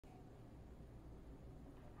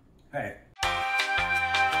Hey.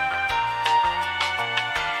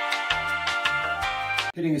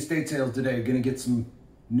 Hitting estate sales today, gonna get some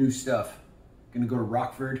new stuff. Gonna go to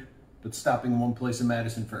Rockford, but stopping in one place in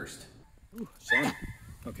Madison first. Ooh, sun.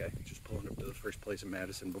 Okay, just pulling up to the first place in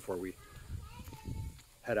Madison before we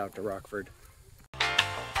head out to Rockford.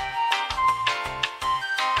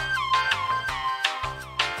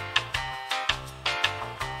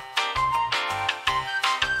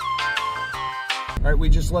 All right, we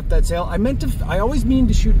just left that sale. I always mean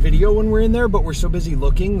to shoot video when we're in there, but we're so busy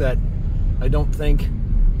looking that I don't think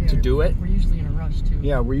to do it. We're usually in a rush too.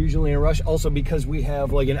 Yeah, we're usually in a rush. Also because we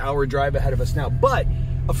have like an hour drive ahead of us now. But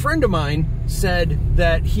a friend of mine said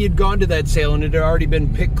that he had gone to that sale and it had already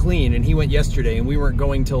been picked clean, and he went yesterday and we weren't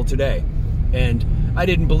going till today. And I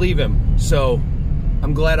didn't believe him. So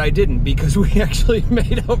I'm glad I didn't, because we actually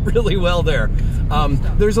made out really well there.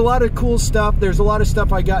 There's a lot of cool stuff. There's a lot of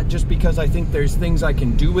stuff I got just because I think there's things I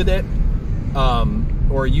can do with it,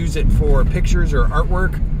 or use it for pictures or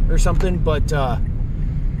artwork or something. But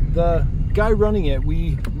the guy running it,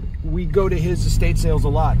 we go to his estate sales a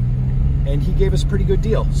lot, and he gave us a pretty good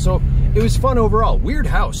deal. So it was fun overall. Weird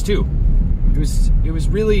house too. It was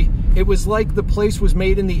like the place was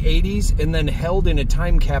made in the 80s and then held in a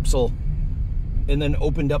time capsule and then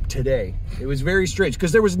opened up today. It was very strange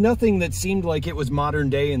because there was nothing that seemed like it was modern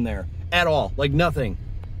day in there at all, like nothing.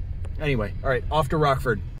 Anyway, all right, off to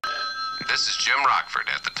Rockford. This is Jim Rockford.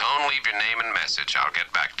 At the tone, leave your name and message. I'll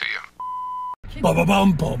get back to you.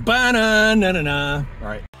 Ba-ba-bum-bum-ba-na-na-na-na. All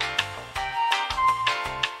right.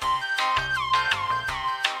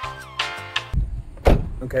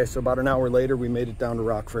 Okay, so about an hour later, we made it down to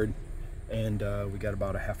Rockford, and we got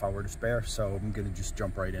about a half hour to spare, so I'm gonna just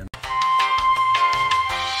jump right in.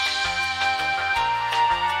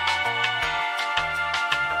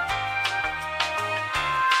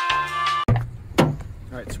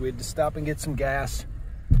 All right, so we had to stop and get some gas.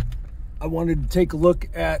 I wanted to take a look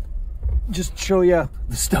at, just show you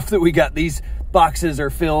the stuff that we got. These boxes are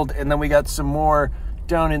filled, and then we got some more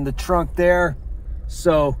down in the trunk there.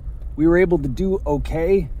 So we were able to do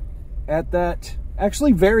okay at that.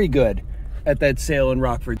 Actually, very good at that sale in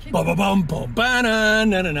Rockford.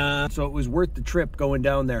 Ba-ba-bum-bum-ba-na-na-na-na. So it was worth the trip going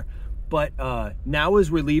down there. But now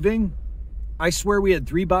as we're leaving, I swear we had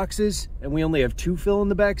 3 boxes and we only have 2 fill in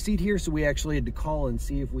the back seat here. So we actually had to call and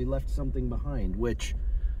see if we left something behind, which,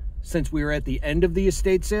 since we were at the end of the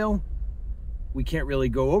estate sale, we can't really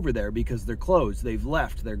go over there because they're closed. They've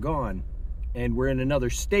left, they're gone. And we're in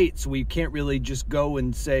another state, so we can't really just go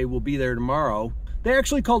and say we'll be there tomorrow. They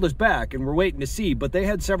actually called us back and we're waiting to see, but they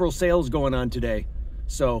had several sales going on today.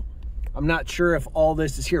 So I'm not sure if all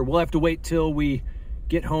this is here. We'll have to wait till we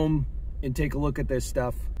get home and take a look at this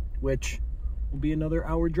stuff, which will be another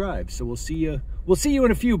hour drive. So we'll see you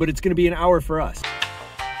in a few, but it's gonna be an hour for us.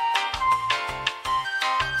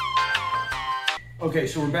 Okay,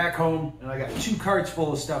 so we're back home and I got 2 carts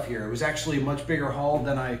full of stuff here. It was actually a much bigger haul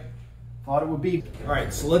than I thought it would be. All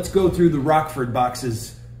right, so let's go through the Rockford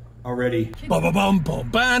boxes already.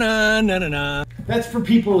 Ba-ba-bum-bum-ba-na-na-na-na. That's for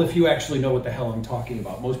people if you actually know what the hell I'm talking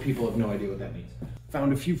about. Most people have no idea what that means.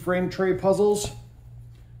 Found a few frame tray puzzles,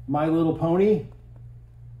 My Little Pony,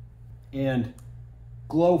 and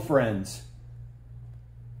Glow Friends.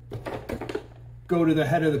 Go to the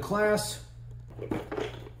head of the class,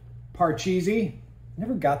 Parcheesi.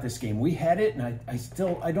 Never got this game. We had it, and I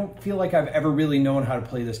don't feel like I've ever really known how to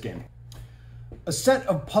play this game. A set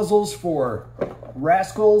of puzzles for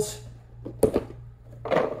Rascals,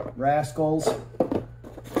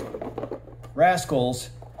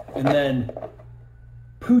 and then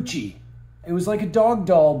Poochie. It was like a dog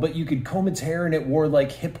doll, but you could comb its hair and it wore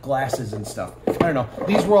like hip glasses and stuff. I don't know.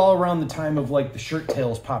 These were all around the time of like the Shirt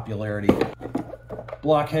Tails popularity.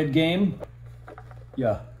 Blockhead game.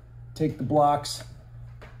 Yeah. Take the blocks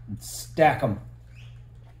and stack them.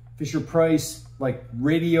 Fisher-Price, like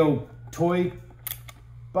radio toy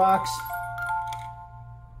box.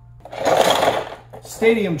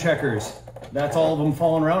 Stadium checkers. That's all of them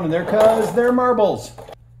falling around in there because they're marbles.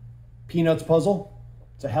 Peanuts puzzle.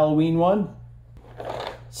 It's a Halloween one.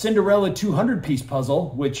 Cinderella 200-piece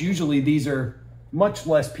puzzle, which usually these are much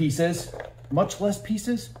less pieces. Much less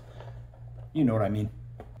pieces? You know what I mean.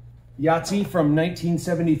 Yahtzee from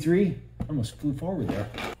 1973. Almost flew forward there.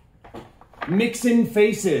 Mixin'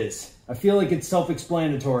 Faces. I feel like it's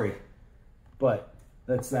self-explanatory, but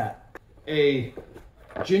that's that. A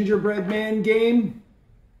gingerbread man game.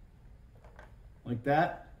 Like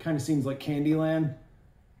that. Kind of seems like Candyland.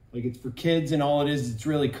 Like it's for kids, and all it is, it's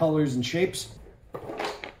really colors and shapes.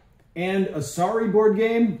 And a Sorry board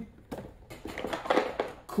game.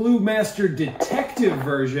 Clue Master Detective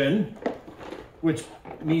version. which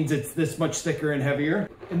means it's this much thicker and heavier.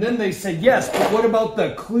 And then they said, yes, but what about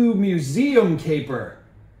the Clue Museum caper?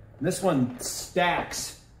 And this one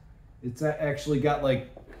stacks. It's actually got like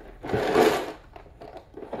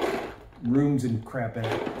rooms and crap in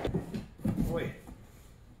it. Boy.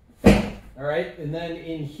 All right, and then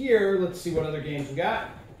in here, let's see what other games we got.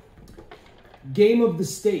 Game of the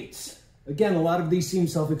States. Again, a lot of these seem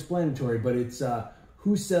self-explanatory, but it's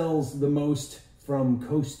who sells the most from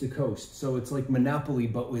coast to coast. So it's like Monopoly,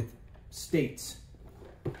 but with states.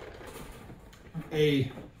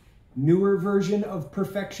 A newer version of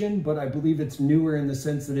Perfection, but I believe it's newer in the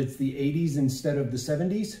sense that it's the 80s instead of the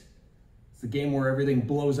 70s. It's the game where everything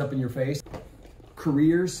blows up in your face.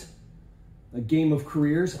 Careers. A game of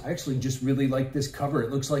careers. I actually just really like this cover.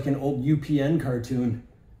 It looks like an old UPN cartoon,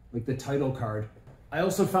 like the title card. I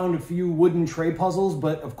also found a few wooden tray puzzles,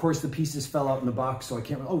 but of course the pieces fell out in the box, so I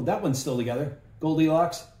can't, oh, that one's still together.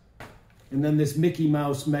 Goldilocks. And then this Mickey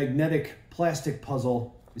Mouse magnetic plastic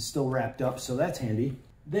puzzle is still wrapped up, so that's handy.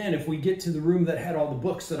 Then if we get to the room that had all the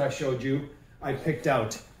books that I showed you, I picked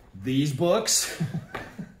out these books.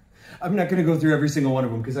 I'm not gonna go through every single one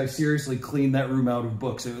of them because I seriously cleaned that room out of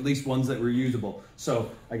books, or at least ones that were usable. So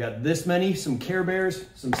I got this many, some Care Bears,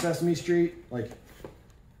 some Sesame Street, like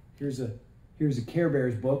here's a Care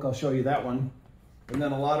Bears book, I'll show you that one. And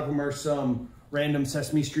then a lot of them are some random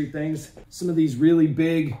Sesame Street things. Some of these really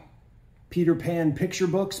big Peter Pan picture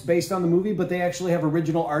books based on the movie, but they actually have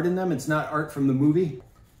original art in them. It's not art from the movie.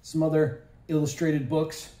 Some other illustrated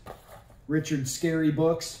books, Richard Scarry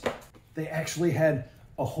books. They actually had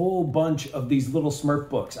a whole bunch of these little Smurf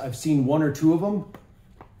books. I've seen one or two of them,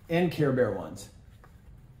 and Care Bear ones.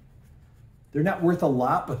 They're not worth a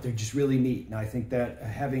lot, but they're just really neat. And I think that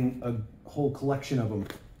having a whole collection of them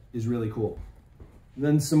is really cool.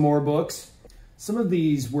 Then some more books. Some of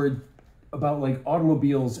these were about like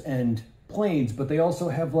automobiles and planes, but they also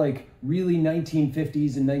have like really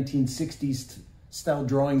 1950s and 1960s style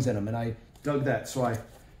drawings in them. And I dug that, so I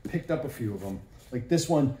picked up a few of them. Like this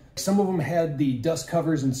one, some of them had the dust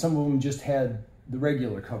covers and some of them just had the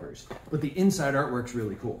regular covers. But the inside artwork's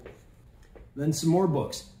really cool. Then some more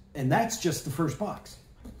books. And that's just the first box.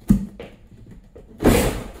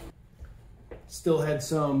 Still had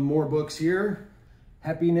some more books here.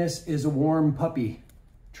 Happiness is a Warm Puppy,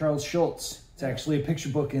 Charles Schulz. It's actually a picture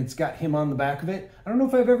book and it's got him on the back of it. I don't know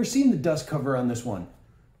if I've ever seen the dust cover on this one.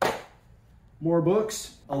 More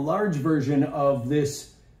books. A large version of this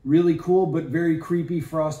really cool but very creepy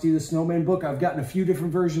Frosty the Snowman book. I've gotten a few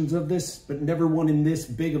different versions of this, but never one in this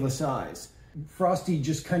big of a size. Frosty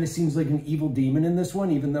just kind of seems like an evil demon in this one,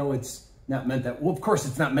 even though it's not meant that, well, of course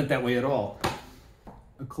it's not meant that way at all.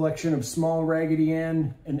 A collection of small Raggedy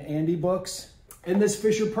Ann and Andy books. And this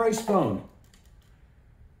Fisher-Price phone.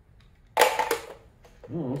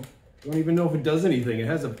 Oh, don't even know if it does anything. It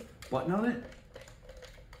has a button on it.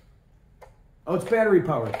 Oh, it's battery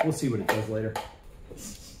powered. We'll see what it does later.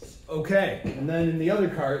 Okay, and then in the other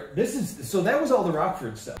cart, this is, so that was all the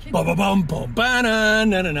Rockford stuff.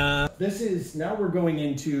 This is, now we're going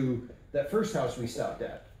into that first house we stopped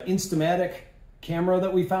at. Instamatic camera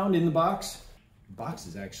that we found in the box. The box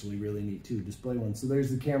is actually really neat too, display one. So there's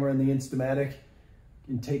the camera and the Instamatic.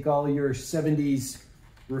 You can take all your 70s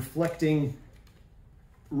reflecting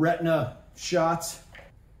retina shots.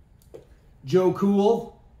 Joe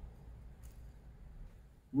Cool.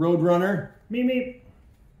 Roadrunner. Meep meep.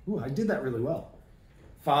 Ooh, I did that really well.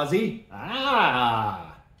 Fozzie.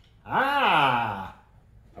 Ah. I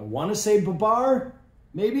want to say Babar,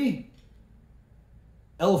 maybe?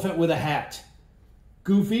 Elephant with a hat.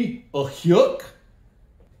 Goofy. A hyuk.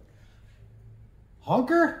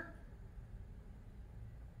 Honker?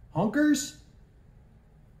 Honkers?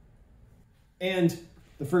 And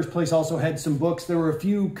the first place also had some books. There were a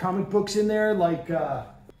few comic books in there, like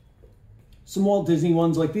some Walt Disney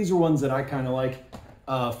ones. Like these are ones that I kind of like.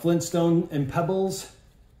 Flintstone and Pebbles,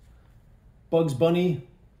 Bugs Bunny,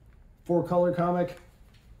 4-color comic,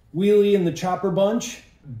 Wheelie and the Chopper Bunch,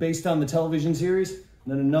 based on the television series, and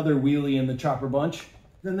then another Wheelie and the Chopper Bunch.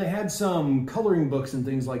 Then they had some coloring books and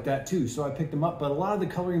things like that too, so I picked them up, but a lot of the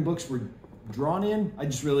coloring books were drawn in. I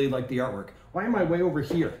just really like the artwork. Why am I way over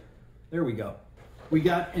here? There we go. We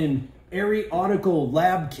got an aeronautical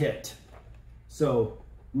lab kit, so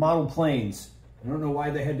model planes. I don't know why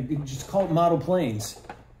they had to just call it model planes,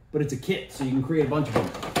 but it's a kit, so you can create a bunch of them.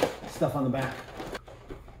 Stuff on the back.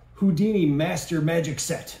 Houdini Master Magic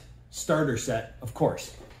Set. Starter set, of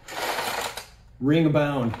course. Ring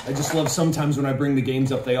Abound. I just love sometimes when I bring the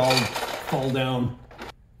games up, they all fall down.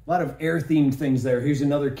 A lot of air-themed things there. Here's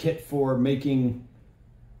another kit for making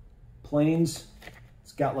planes.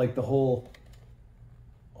 It's got like the whole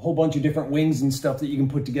whole bunch of different wings and stuff that you can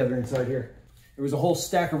put together inside here. There was a whole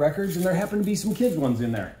stack of records, and there happened to be some kids' ones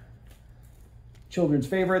in there. Children's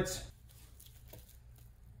favorites,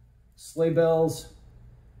 sleigh bells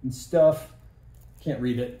and stuff. Can't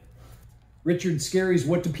read it. Richard Scarry's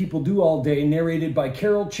What Do People Do All Day, narrated by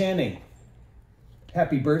Carol Channing.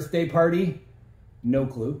 Happy Birthday Party, no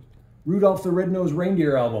clue. Rudolph the Red-Nosed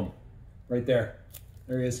Reindeer album, right there.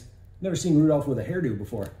 There he is. Never seen Rudolph with a hairdo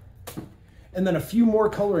before. And then a few more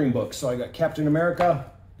coloring books. So I got Captain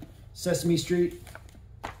America, Sesame Street,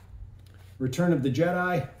 Return of the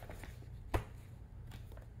Jedi,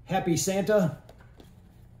 Happy Santa,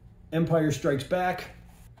 Empire Strikes Back,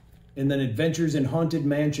 and then Adventures in Haunted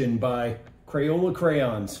Mansion by Crayola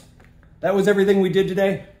Crayons. That was everything we did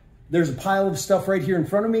today. There's a pile of stuff right here in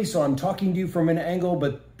front of me, so I'm talking to you from an angle,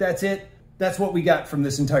 but that's it. That's what we got from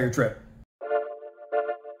this entire trip.